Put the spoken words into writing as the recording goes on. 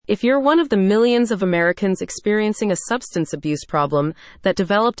If you're one of the millions of Americans experiencing a substance abuse problem that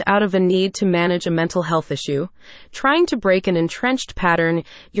developed out of a need to manage a mental health issue, trying to break an entrenched pattern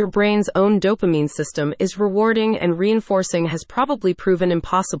your brain's own dopamine system is rewarding and reinforcing has probably proven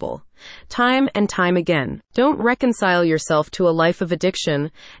impossible. Time and time again. Don't reconcile yourself to a life of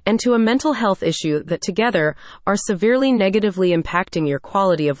addiction and to a mental health issue that together are severely negatively impacting your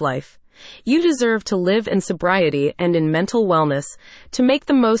quality of life. You deserve to live in sobriety and in mental wellness, to make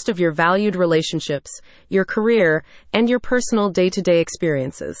the most of your valued relationships, your career, and your personal day-to-day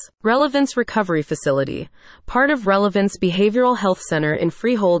experiences. Relevance Recovery Facility, part of Relevance Behavioral Health Center in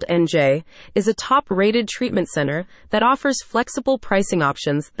Freehold, NJ, is a top-rated treatment center that offers flexible pricing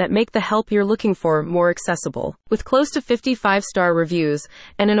options that make the help you're looking for more accessible. With close to 55-star reviews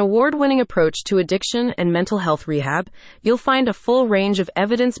and an award-winning approach to addiction and mental health rehab, you'll find a full range of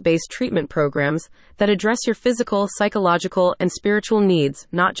evidence-based treatment programs that address your physical, psychological, and spiritual needs,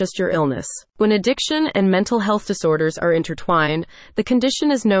 not just your illness. When addiction and mental health disorders are intertwined, the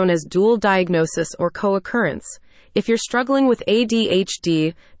condition is known as dual diagnosis or co-occurrence. If you're struggling with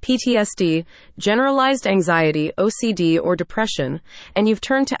ADHD, PTSD, generalized anxiety, OCD, or depression, and you've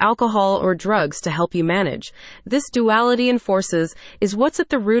turned to alcohol or drugs to help you manage, this duality in forces is what's at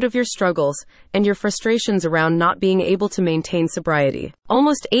the root of your struggles and your frustrations around not being able to maintain sobriety.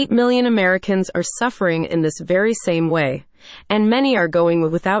 Almost 8 million Americans are suffering in this very same way, and many are going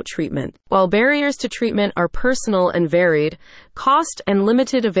without treatment. While barriers to treatment are personal and varied, cost and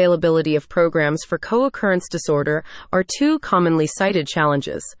limited availability of programs for co-occurrence disorder are two commonly cited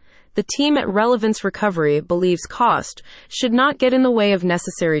challenges. The team at Relevance Recovery believes cost should not get in the way of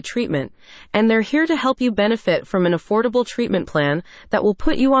necessary treatment, and they're here to help you benefit from an affordable treatment plan that will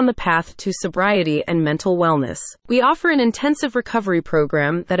put you on the path to sobriety and mental wellness. We offer an intensive recovery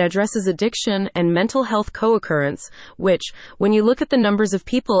program that addresses addiction and mental health co-occurrence, which, when you look at the numbers of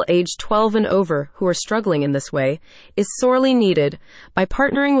people aged 12 and over who are struggling in this way, is sorely needed. By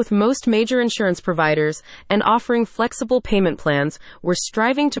partnering with most major insurance providers and offering flexible payment plans, we're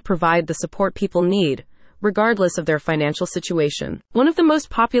striving to provide the support people need, regardless of their financial situation. One of the most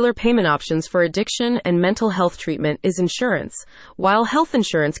popular payment options for addiction and mental health treatment is insurance. While health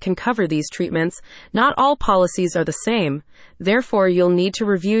insurance can cover these treatments, not all policies are the same. Therefore, you'll need to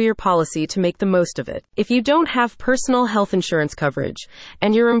review your policy to make the most of it. If you don't have personal health insurance coverage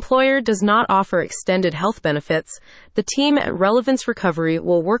and your employer does not offer extended health benefits, the team at Relevance Recovery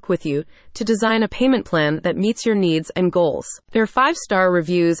will work with you to design a payment plan that meets your needs and goals. Their 5-star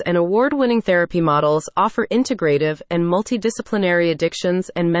reviews and award-winning therapy models offer integrative and multidisciplinary addictions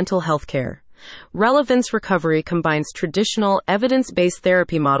and mental health care. Relevance Recovery combines traditional evidence-based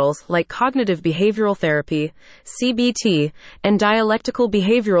therapy models like cognitive behavioral therapy, CBT, and dialectical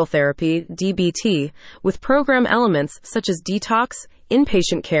behavioral therapy, DBT, with program elements such as detox,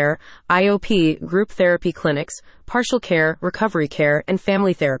 inpatient care, IOP, group therapy clinics, partial care, recovery care, and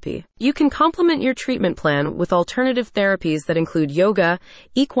family therapy. You can complement your treatment plan with alternative therapies that include yoga,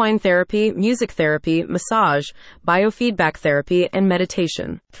 equine therapy, music therapy, massage, biofeedback therapy, and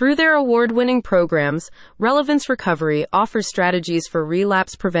meditation. Through their award-winning programs, Relevance Recovery offers strategies for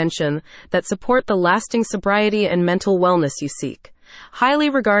relapse prevention that support the lasting sobriety and mental wellness you seek. Highly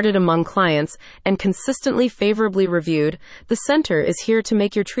regarded among clients and consistently favorably reviewed, the center is here to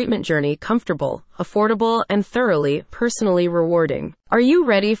make your treatment journey comfortable, affordable, and thoroughly, personally rewarding. Are you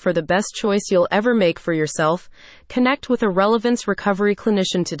ready for the best choice you'll ever make for yourself? Connect with a Relevance Recovery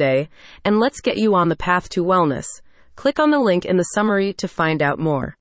clinician today, and let's get you on the path to wellness. Click on the link in the summary to find out more.